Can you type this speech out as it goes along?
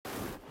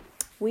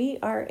We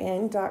are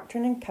in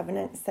Doctrine and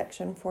Covenants,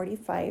 section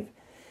 45,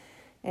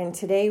 and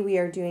today we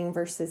are doing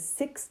verses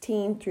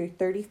 16 through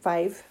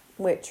 35,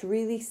 which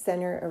really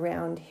center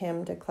around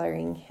him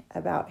declaring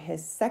about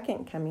his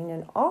second coming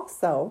and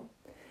also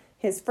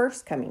his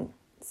first coming.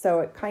 So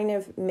it kind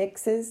of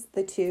mixes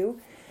the two.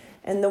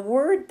 And the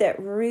word that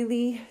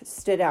really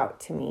stood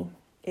out to me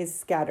is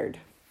scattered.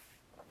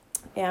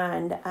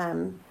 And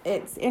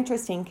it's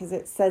interesting because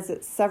it says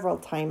it several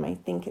times. I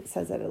think it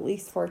says it at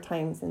least 4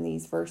 times in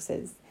these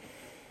verses.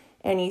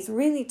 And he's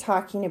really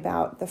talking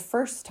about the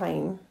first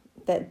time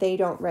that they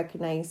don't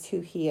recognize who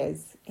he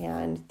is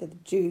and the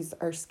Jews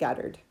are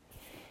scattered.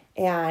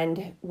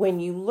 And when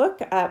you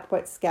look up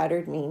what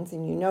scattered means,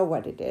 and you know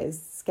what it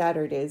is,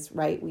 scattered is,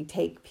 right, we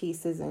take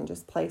pieces and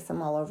just place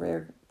them all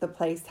over the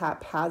place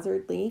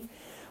haphazardly.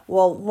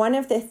 Well, one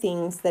of the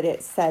things that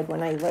it said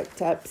when I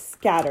looked up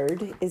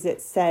scattered is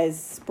it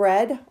says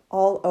spread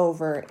all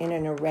over in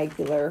an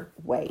irregular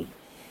way.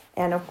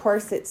 And of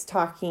course, it's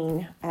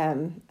talking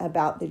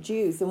about the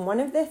Jews. And one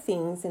of the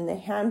things in the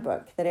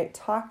handbook that it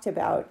talked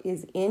about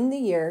is in the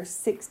year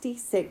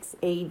 66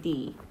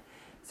 AD.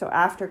 So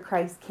after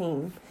Christ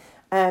came,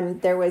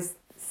 there was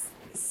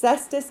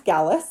Cestus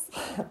Gallus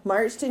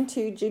marched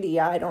into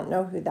Judea. I don't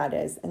know who that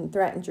is, and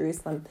threatened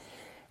Jerusalem.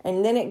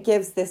 And then it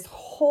gives this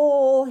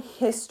whole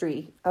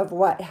history of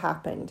what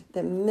happened,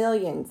 the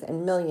millions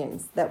and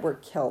millions that were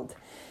killed,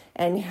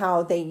 and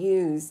how they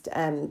used,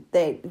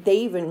 they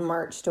even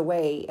marched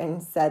away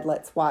and said,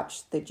 let's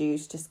watch the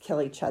Jews just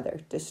kill each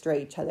other, destroy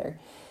each other.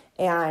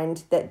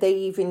 And that they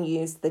even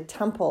used the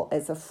temple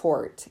as a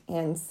fort.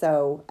 And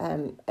so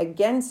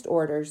against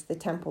orders, the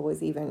temple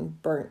was even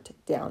burnt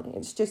down.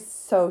 It's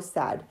just so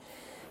sad.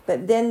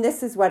 But then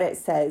this is what it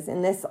says.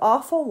 In this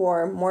awful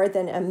war, more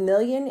than 1.5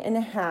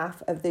 million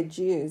of the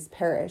Jews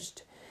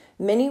perished.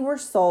 Many were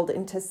sold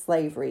into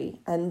slavery,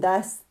 and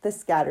thus the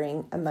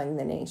scattering among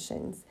the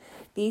nations.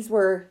 These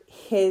were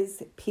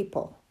his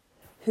people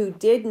who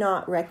did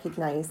not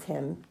recognize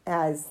him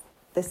as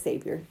the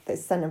Savior, the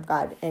Son of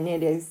God. And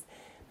it is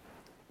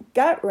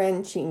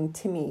gut-wrenching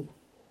to me.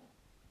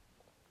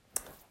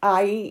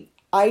 I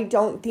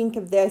don't think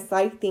of this.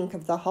 I think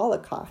of the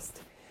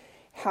Holocaust.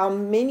 How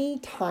many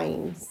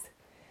times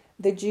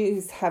the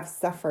Jews have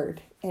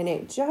suffered, and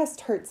it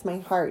just hurts my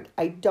heart.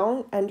 I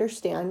don't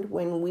understand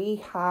when we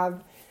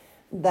have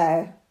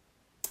the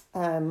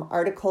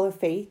article of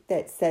faith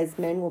that says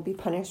men will be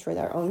punished for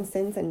their own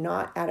sins and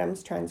not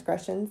Adam's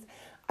transgressions.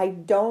 I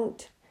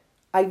don't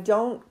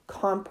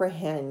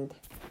comprehend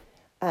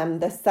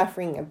the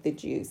suffering of the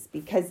Jews,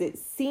 because it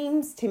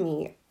seems to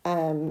me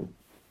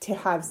to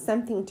have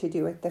something to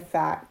do with the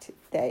fact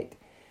that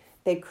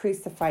they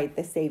crucified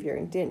the Savior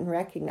and didn't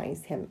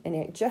recognize him. And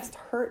it just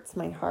hurts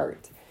my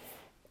heart.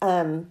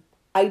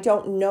 I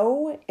don't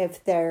know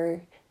if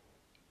I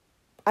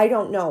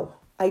don't know.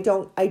 I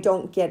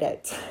don't get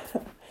it.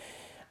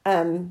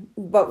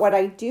 But what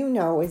I do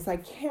know is I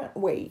can't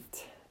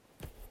wait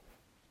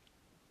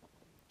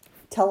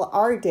till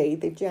our day,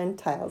 the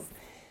Gentiles,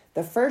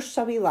 the first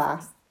shall be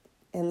last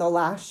and the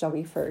last shall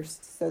be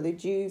first. So the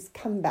Jews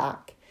come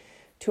back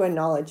to a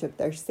knowledge of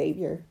their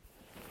Savior,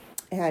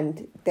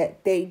 and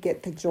that they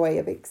get the joy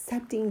of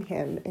accepting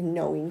him and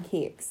knowing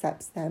he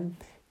accepts them,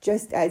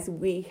 just as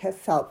we have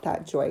felt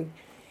that joy.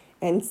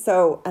 And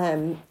so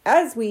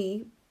as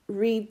we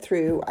read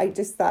through, I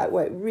just thought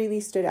what really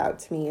stood out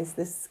to me is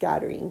this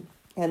scattering,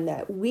 and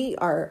that we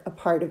are a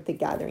part of the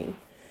gathering.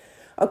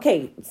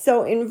 Okay,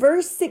 so in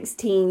verse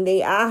 16,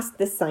 they ask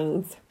the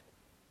signs.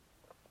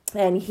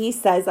 And he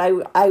says,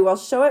 I will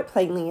show it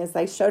plainly as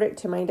I showed it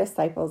to my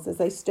disciples,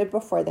 as I stood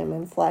before them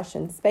in flesh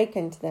and spake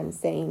unto them,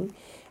 saying,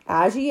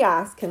 as ye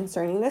ask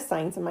concerning the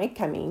signs of my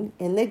coming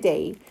in the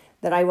day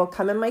that I will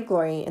come in my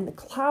glory in the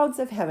clouds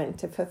of heaven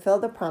to fulfill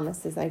the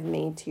promises I've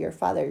made to your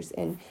fathers.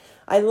 And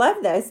I love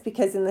this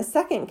because in the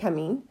second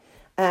coming,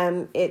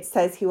 it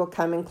says he will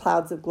come in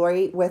clouds of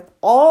glory with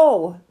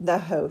all the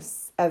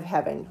hosts of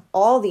heaven,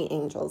 all the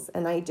angels.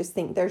 And I just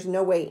think there's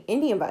no way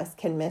any of us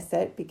can miss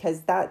it,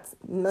 because that's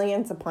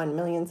millions upon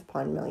millions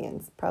upon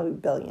millions, probably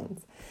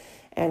billions.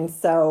 And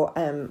so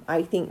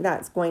I think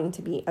that's going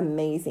to be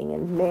amazing.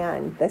 And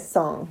man, the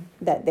song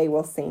that they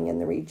will sing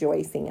and the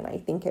rejoicing, and I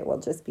think it will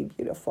just be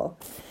beautiful.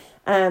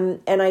 And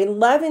I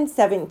love in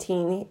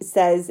 17, it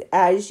says,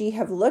 as ye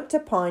have looked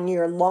upon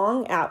your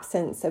long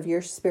absence of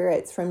your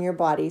spirits from your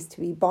bodies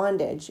to be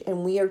bondage.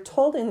 And we are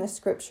told in the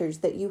scriptures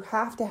that you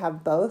have to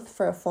have both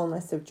for a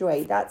fullness of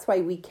joy. That's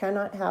why we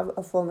cannot have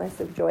a fullness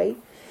of joy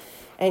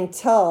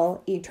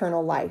until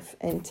eternal life,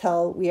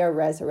 until we are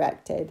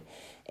resurrected.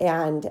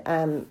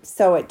 And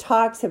so it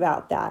talks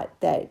about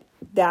that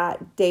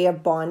day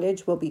of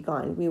bondage will be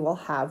gone. We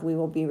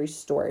will be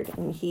restored.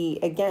 And he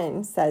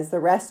again says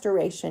the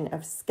restoration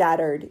of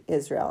scattered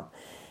Israel.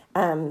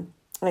 And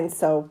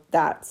so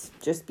that's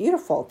just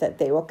beautiful that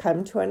they will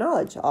come to a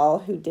knowledge. All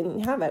who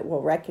didn't have it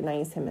will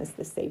recognize him as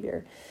the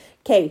Savior.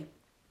 Okay,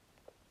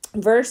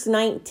 verse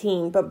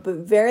 19, but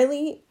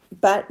verily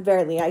But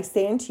verily I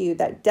say unto you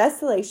that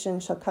desolation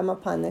shall come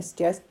upon this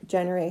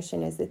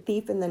generation as a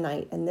thief in the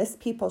night, and this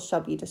people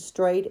shall be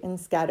destroyed and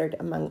scattered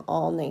among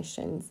all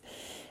nations.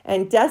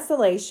 And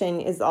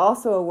desolation is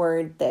also a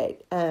word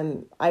that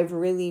I've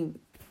really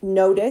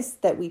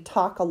noticed that we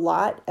talk a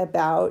lot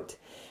about,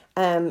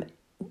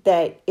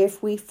 that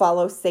if we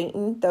follow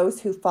Satan,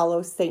 those who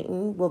follow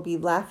Satan will be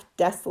left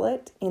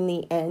desolate in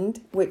the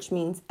end, which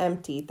means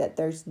empty, that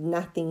there's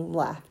nothing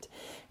left.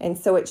 And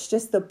so it's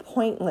just the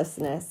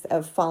pointlessness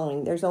of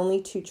following. There's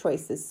only two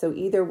choices. So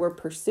either we're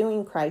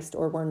pursuing Christ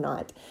or we're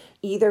not.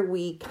 Either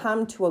we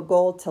come to a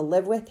goal to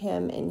live with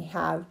him and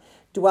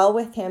dwell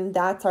with him.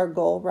 That's our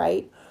goal,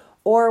 right?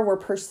 Or we're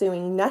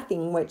pursuing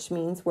nothing, which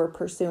means we're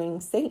pursuing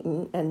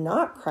Satan and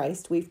not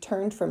Christ. We've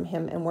turned from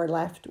him and we're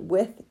left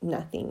with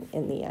nothing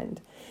in the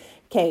end.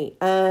 Okay,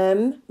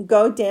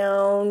 go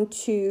down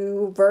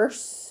to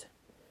verse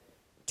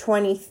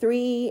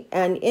 23.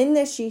 And in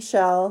this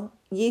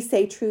ye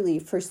say truly,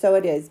 for so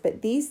it is.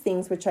 But these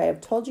things which I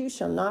have told you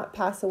shall not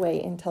pass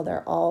away until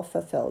they're all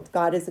fulfilled.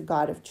 God is a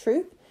God of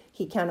truth.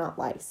 He cannot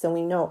lie. So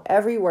we know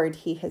every word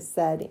he has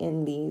said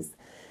in these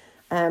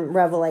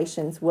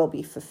revelations will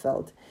be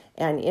fulfilled.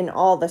 And in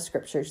all the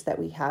scriptures that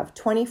we have.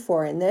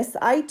 24, and this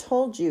I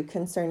told you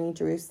concerning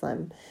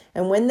Jerusalem.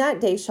 And when that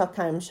day shall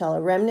come, shall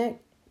a remnant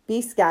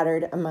be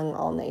scattered among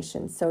all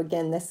nations. So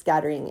again, the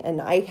scattering.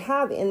 And I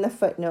have in the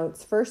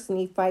footnotes 1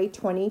 Nephi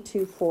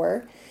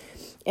 22:4.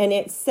 And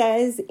it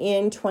says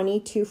in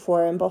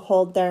 22:4, and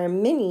behold, there are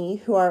many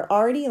who are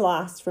already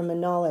lost from a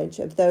knowledge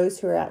of those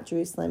who are at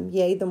Jerusalem.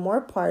 Yea, the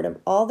more part of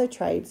all the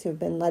tribes who have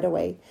been led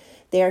away.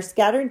 They are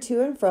scattered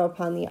to and fro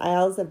upon the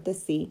isles of the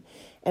sea.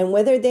 And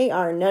whither they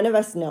are, none of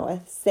us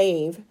knoweth,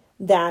 save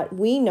that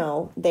we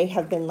know they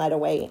have been led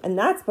away. And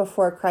that's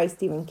before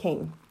Christ even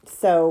came.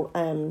 So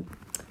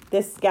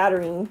this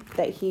scattering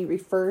that he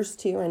refers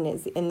to and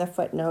is in the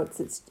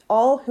footnotes, it's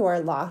all who are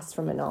lost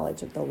from a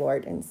knowledge of the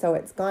Lord. And so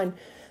it's gone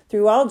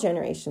through all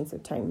generations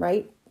of time,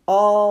 right?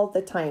 All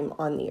the time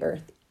on the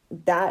earth.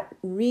 That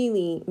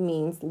really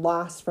means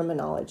lost from a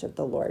knowledge of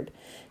the Lord.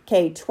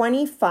 Okay,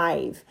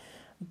 25.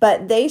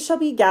 But they shall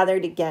be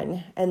gathered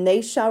again, and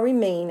they shall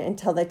remain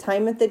until the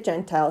time of the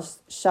Gentiles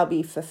shall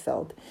be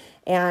fulfilled.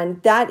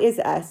 And that is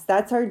us.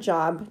 That's our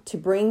job, to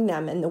bring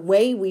them. And the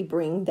way we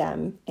bring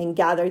them and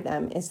gather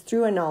them is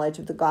through a knowledge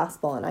of the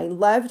gospel. And I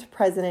loved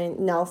President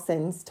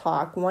Nelson's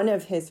talk, one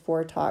of his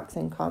 4 talks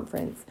in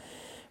conference,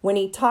 when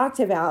he talked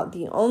about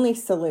the only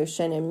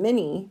solution, and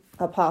many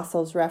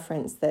apostles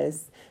reference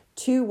this,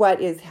 to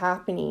what is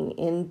happening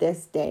in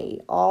this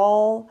day.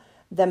 All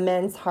the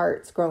men's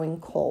hearts growing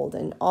cold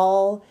and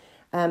all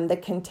the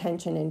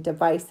contention and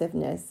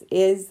divisiveness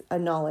is a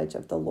knowledge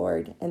of the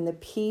Lord and the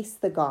peace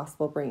the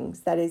gospel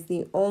brings. That is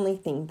the only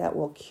thing that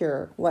will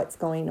cure what's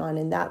going on.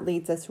 And that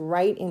leads us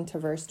right into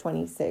verse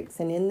 26.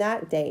 And in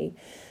that day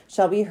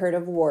shall be heard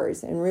of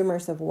wars and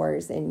rumors of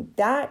wars. And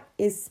that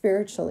is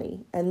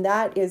spiritually. And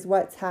that is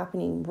what's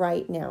happening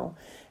right now.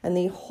 And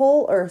the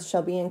whole earth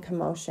shall be in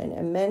commotion,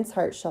 and men's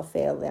hearts shall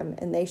fail them.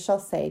 And they shall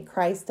say,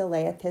 Christ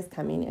delayeth his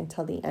coming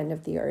until the end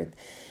of the earth.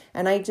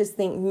 And I just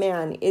think,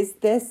 man, is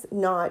this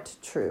not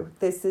true?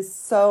 This is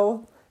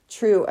so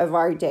true of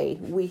our day.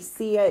 We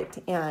see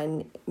it,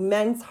 and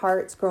men's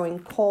hearts growing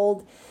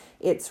cold.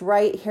 It's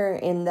right here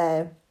in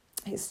the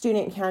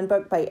student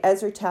handbook by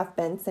Ezra Taft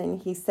Benson.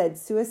 He said,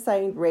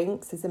 suicide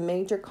ranks as a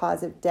major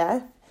cause of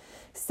death.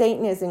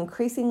 Satan is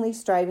increasingly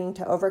striving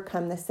to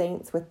overcome the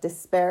saints with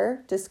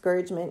despair,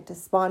 discouragement,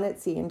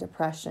 despondency, and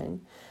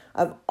depression.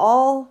 Of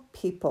all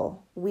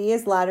people, we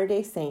as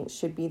Latter-day Saints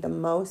should be the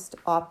most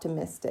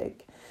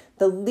optimistic,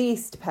 the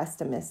least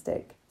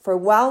pessimistic. For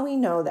while we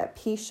know that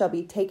peace shall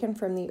be taken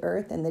from the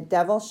earth and the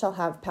devil shall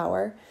have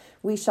power,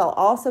 we shall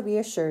also be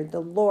assured the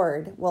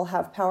Lord will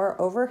have power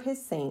over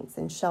his saints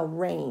and shall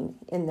reign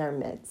in their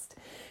midst.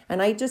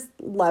 And I just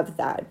love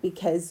that,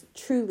 because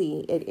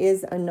truly it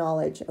is a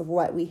knowledge of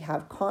what we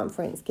have.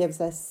 Conference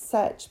gives us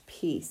such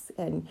peace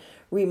and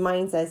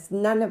reminds us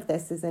none of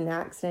this is an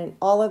accident.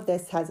 All of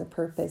this has a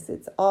purpose.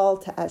 It's all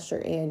to usher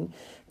in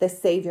the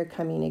Savior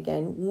coming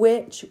again,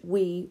 which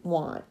we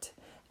want.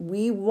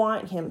 We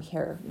want him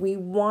here. We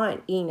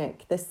want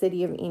Enoch, the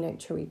city of Enoch,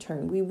 to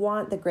return. We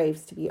want the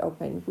graves to be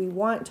opened. We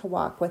want to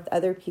walk with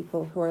other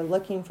people who are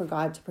looking for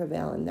God to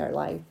prevail in their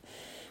life.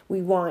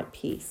 We want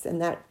peace,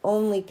 and that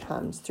only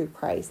comes through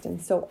Christ.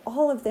 And so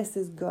all of this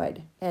is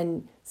good.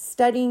 And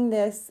studying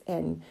this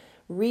and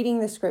reading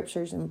the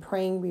scriptures and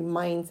praying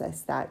reminds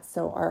us that,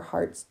 so our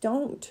hearts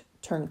don't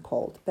turn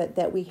cold, but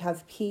that we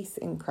have peace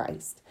in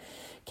Christ.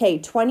 Okay,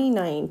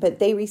 29, but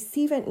they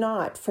receive it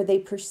not, for they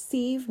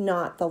perceive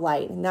not the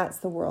light, and that's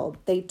the world.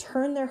 They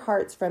turn their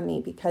hearts from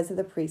me because of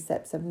the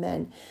precepts of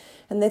men.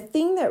 And the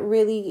thing that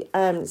really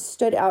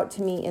stood out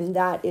to me in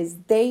that is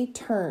they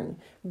turn.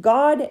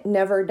 God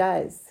never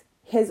does.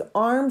 His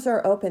arms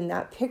are open.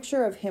 That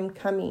picture of him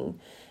coming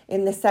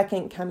in the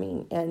second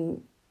coming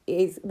and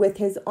is with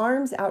his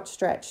arms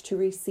outstretched to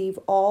receive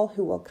all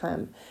who will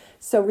come.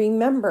 So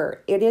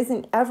remember, it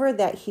isn't ever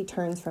that he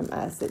turns from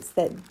us. It's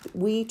that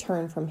we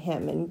turn from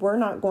him, and we're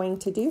not going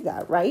to do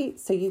that, right?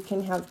 So you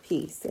can have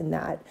peace in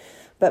that.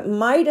 But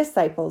my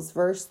disciples,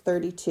 verse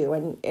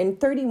 32, and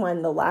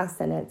 31, the last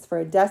sentence, for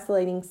a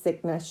desolating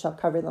sickness shall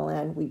cover the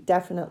land. We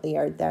definitely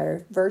are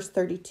there. Verse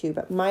 32,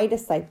 but my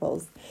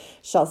disciples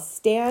shall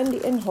stand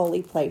in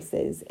holy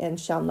places and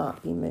shall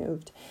not be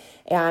moved.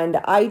 And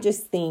I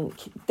just think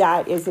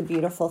that is a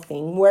beautiful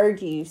thing. Where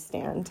do you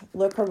stand?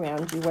 Look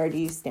around you. Where do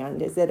you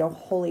stand? Is it a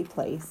holy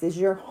place? Is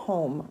your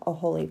home a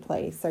holy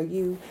place? Are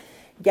you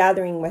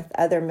gathering with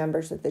other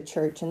members of the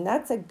church? And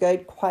that's a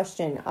good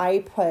question.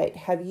 I put,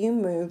 have you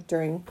moved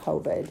during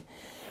COVID?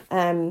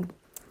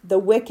 The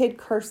wicked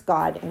curse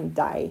God and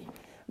die.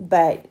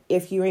 But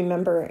if you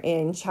remember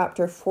in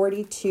chapter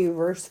 42,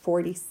 verse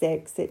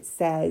 46, it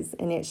says,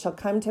 and it shall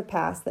come to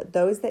pass that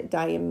those that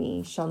die in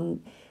me shall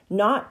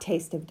not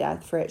taste of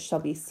death, for it shall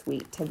be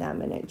sweet to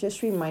them. And it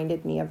just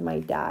reminded me of my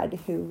dad,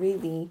 who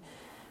really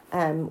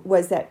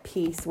was at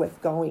peace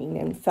with going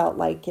and felt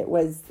like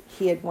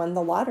he had won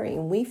the lottery,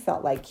 and we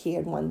felt like he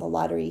had won the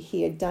lottery.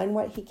 He had done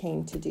what he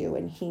came to do,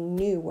 and he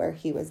knew where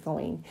he was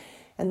going.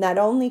 And that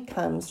only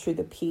comes through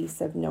the peace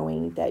of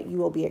knowing that you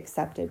will be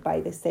accepted by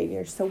the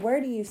Savior. So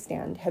where do you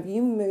stand? Have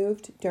you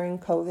moved during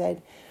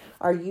COVID?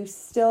 Are you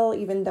still,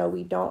 even though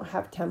we don't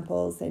have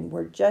temples and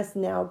we're just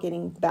now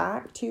getting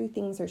back to,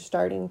 things are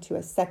starting to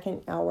a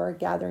second hour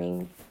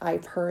gathering.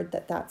 I've heard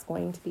that that's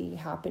going to be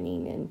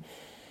happening. And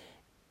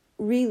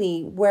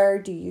really, where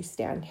do you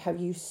stand?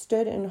 Have you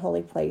stood in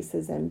holy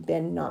places and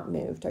been not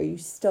moved? Are you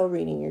still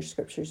reading your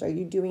scriptures? Are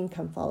you doing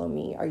Come Follow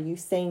Me? Are you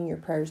saying your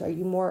prayers? Are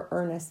you more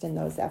earnest in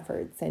those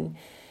efforts? And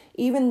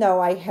even though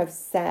I have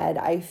said,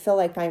 I feel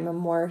like I'm a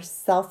more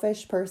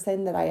selfish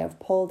person, that I have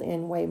pulled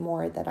in way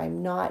more, that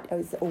I'm not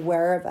as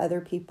aware of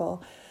other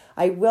people,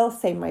 I will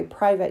say my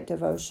private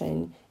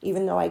devotion,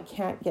 even though I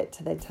can't get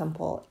to the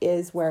temple,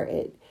 is where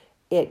it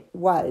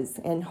was,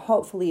 and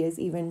hopefully is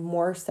even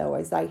more so,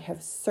 as I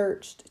have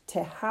searched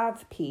to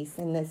have peace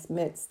in this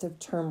midst of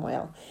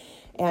turmoil.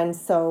 And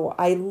so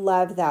I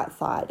love that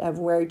thought of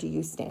where do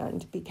you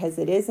stand, because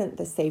it isn't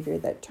the Savior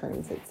that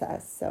turns, it's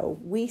us. So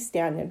we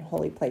stand in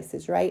holy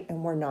places, right?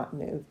 And we're not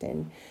moved.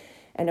 And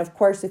of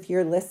course, if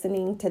you're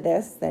listening to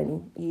this,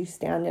 then you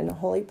stand in a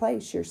holy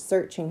place. You're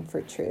searching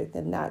for truth,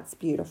 and that's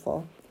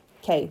beautiful.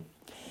 Okay.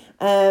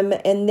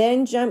 And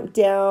then jump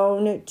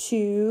down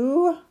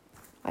to,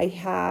 I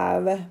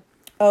have,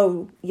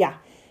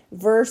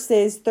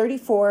 verses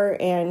 34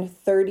 and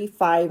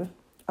 35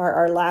 are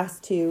our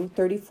last two.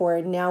 34,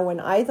 and now when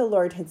I, the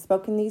Lord, had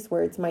spoken these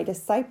words, my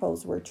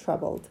disciples were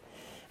troubled.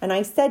 And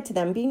I said to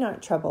them, be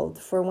not troubled,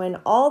 for when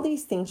all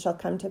these things shall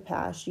come to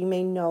pass, you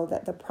may know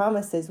that the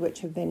promises which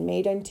have been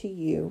made unto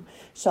you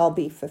shall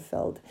be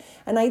fulfilled.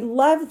 And I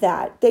love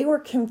that. They were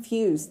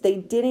confused. They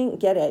didn't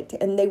get it,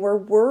 and they were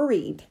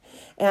worried.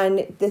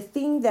 And the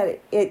thing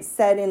that it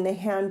said in the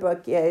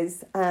handbook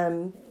is,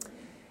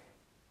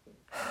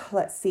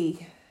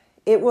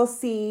 it will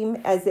seem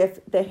as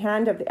if the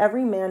hand of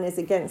every man is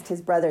against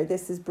his brother.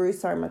 This is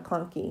Bruce R.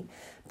 McConkie.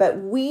 But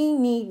we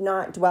need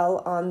not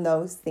dwell on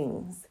those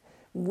things.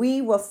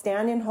 We will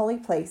stand in holy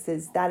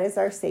places. That is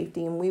our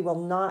safety, and we will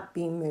not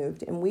be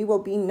moved, and we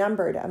will be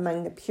numbered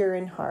among the pure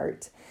in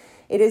heart.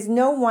 It is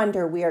no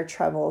wonder we are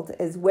troubled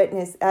as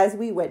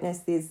we witness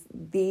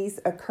these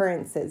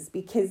occurrences,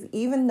 because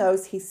even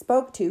those he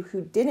spoke to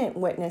who didn't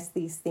witness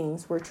these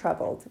things were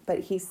troubled.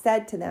 But he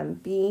said to them,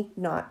 be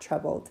not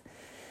troubled.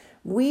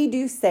 We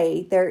do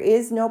say there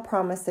is no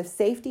promise of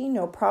safety,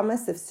 no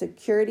promise of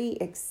security,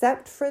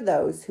 except for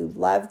those who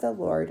love the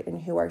Lord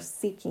and who are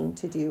seeking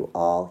to do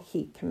all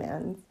he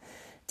commands.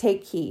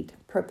 Take heed,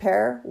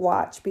 prepare,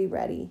 watch, be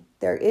ready.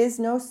 There is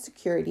no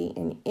security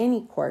in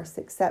any course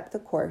except the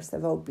course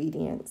of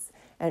obedience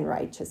and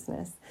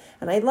righteousness.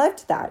 And I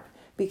loved that,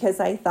 because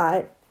I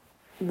thought,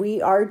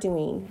 we are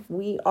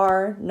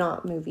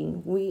not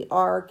moving. We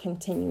are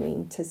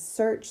continuing to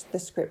search the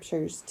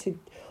scriptures, to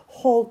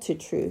hold to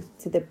truth,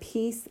 to the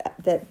peace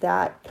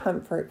that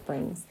comfort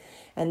brings.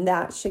 And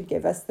that should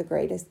give us the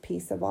greatest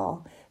peace of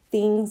all.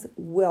 Things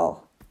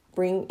will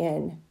bring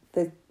in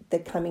the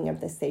coming of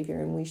the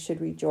Savior, and we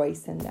should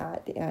rejoice in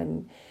that.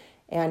 And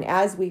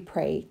as we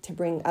pray to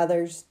bring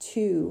others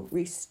to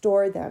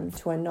restore them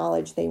to a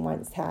knowledge they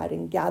once had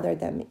and gather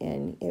them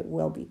in, it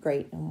will be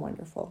great and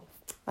wonderful.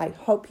 I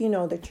hope you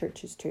know the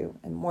church is true.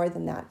 And more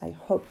than that, I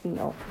hope you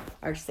know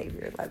our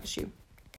Savior loves you.